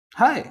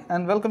Hi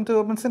and welcome to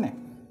Opencine.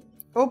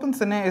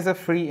 Opencine is a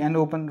free and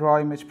open raw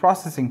image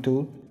processing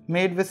tool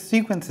made with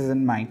sequences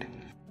in mind.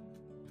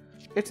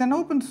 It's an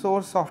open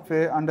source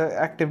software under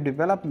active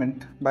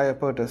development by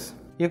Apertus.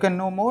 You can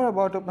know more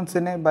about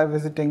Opencine by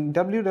visiting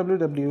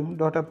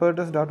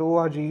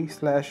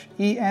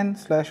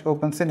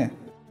www.apertus.org/en/opencine.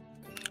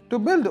 To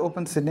build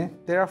Opencine,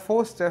 there are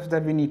 4 steps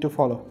that we need to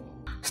follow.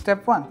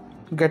 Step 1.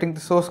 Getting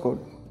the source code.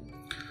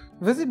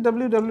 Visit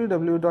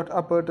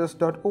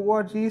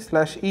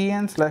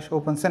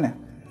www.apertus.org/en/opencine.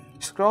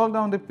 Scroll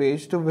down the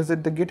page to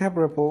visit the GitHub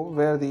repo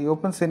where the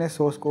Opencine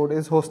source code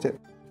is hosted.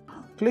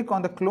 Click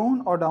on the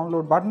clone or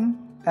download button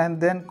and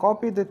then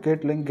copy the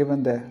Git link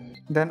given there.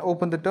 Then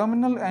open the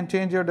terminal and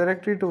change your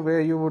directory to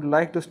where you would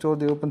like to store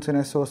the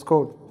Opencine source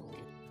code.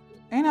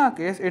 In our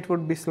case, it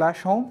would be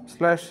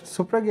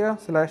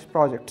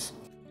 /home/supragia/projects.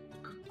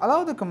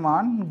 Allow the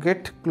command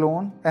git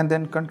clone and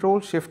then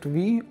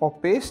Ctrl+Shift+V or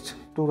paste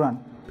to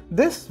run.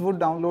 This would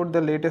download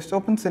the latest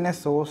Opencine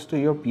source to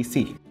your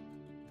PC.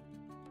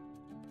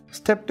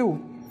 Step 2.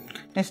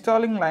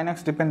 Installing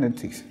Linux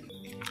dependencies.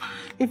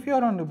 If you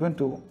are on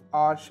Ubuntu,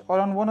 Arch or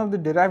on one of the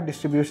derived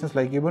distributions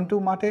like Ubuntu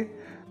Mate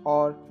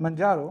or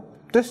Manjaro,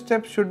 this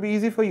step should be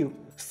easy for you.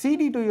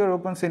 cd to your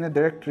Opencine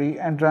directory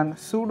and run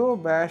sudo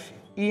bash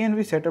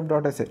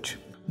envsetup.sh.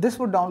 This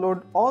would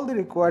download all the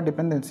required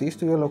dependencies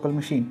to your local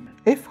machine.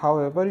 If,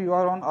 however, you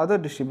are on other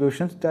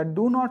distributions that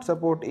do not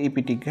support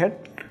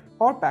apt-get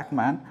or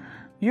pacman,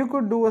 you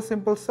could do a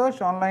simple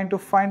search online to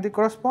find the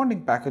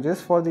corresponding packages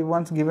for the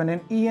ones given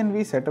in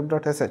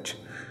envsetup.sh.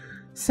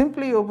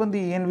 Simply open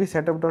the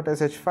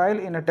envsetup.sh file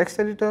in a text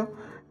editor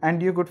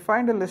and you could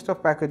find a list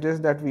of packages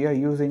that we are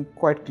using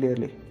quite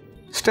clearly.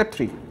 Step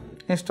 3.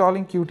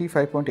 Installing Qt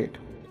 5.8.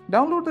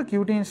 Download the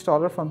Qt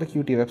installer from the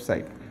Qt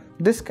website.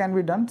 This can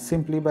be done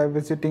simply by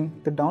visiting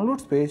the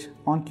downloads page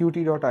on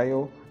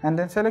qt.io and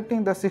then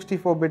selecting the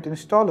 64-bit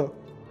installer.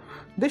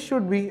 This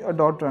should be a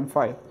 .run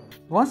file.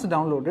 Once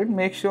downloaded,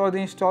 make sure the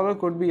installer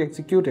could be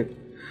executed.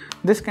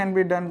 This can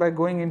be done by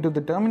going into the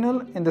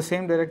terminal in the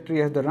same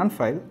directory as the run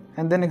file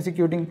and then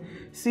executing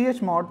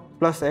chmod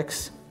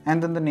 +x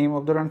and then the name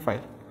of the run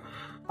file.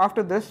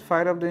 After this,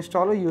 fire up the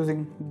installer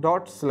using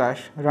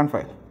 /run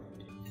file.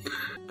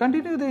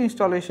 Continue the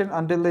installation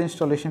until the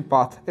installation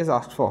path is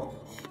asked for.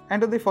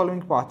 Enter the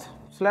following path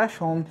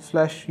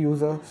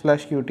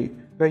 /home/user/qt,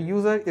 where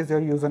user is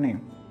your username.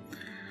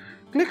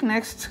 Click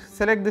Next,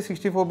 select the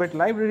 64-bit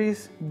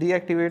libraries,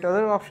 deactivate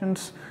other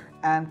options,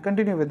 and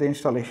continue with the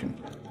installation.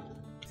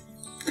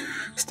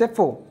 Step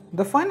 4.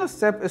 The final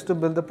step is to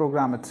build the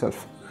program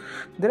itself.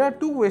 There are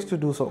 2 ways to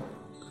do so: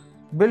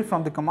 build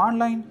from the command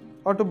line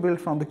or to build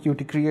from the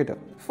Qt creator.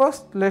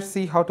 First, let's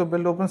see how to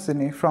build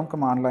Opencine from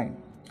command line.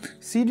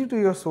 cd to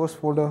your source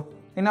folder.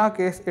 In our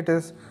case, it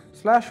is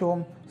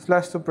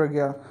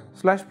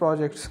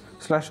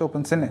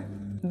 /home/supragia/projects/opencine.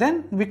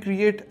 Then we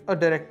create a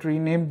directory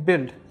named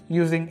build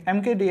using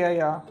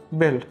mkdir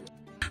build.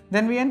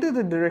 Then we enter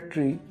the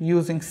directory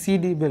using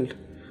cd build.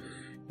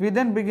 We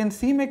then begin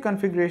cmake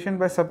configuration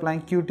by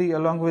supplying qt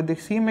along with the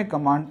cmake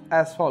command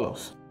as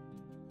follows.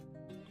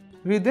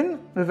 We then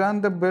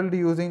run the build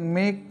using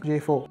make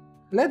j4.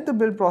 Let the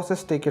build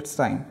process take its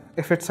time.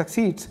 If it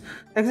succeeds,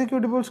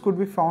 executables could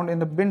be found in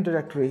the bin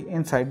directory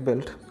inside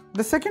build.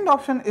 The second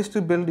option is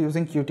to build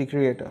using Qt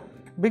Creator.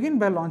 Begin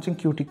by launching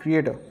Qt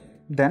Creator.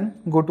 Then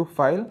go to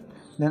File,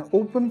 then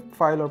Open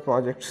File or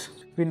Projects.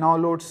 We now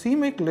load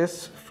cmake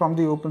lists from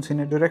the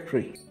Opencine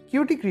directory.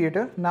 Qt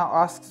Creator now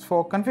asks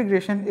for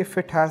configuration if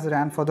it has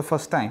ran for the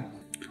first time.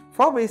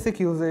 For basic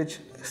usage,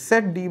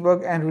 set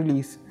debug and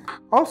release.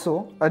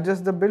 Also,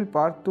 adjust the build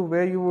path to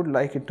where you would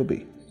like it to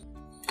be.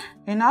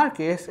 In our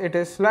case, it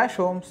is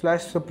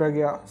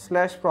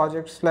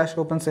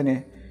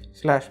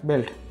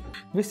 /home/supragia/projects/opencine/build.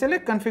 We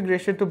select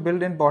configuration to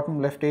build in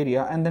bottom left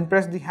area and then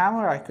press the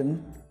hammer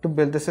icon to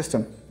build the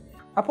system.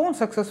 Upon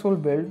successful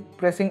build,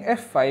 pressing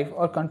F5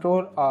 or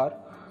Ctrl+R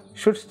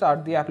should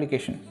start the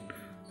application.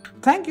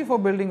 Thank you for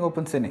building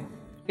Opencine.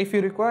 If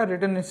you require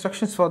written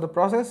instructions for the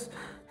process,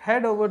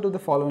 head over to the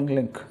following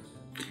link.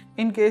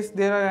 In case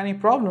there are any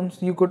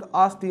problems, you could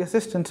ask the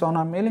assistants on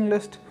our mailing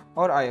list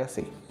or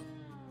IRC.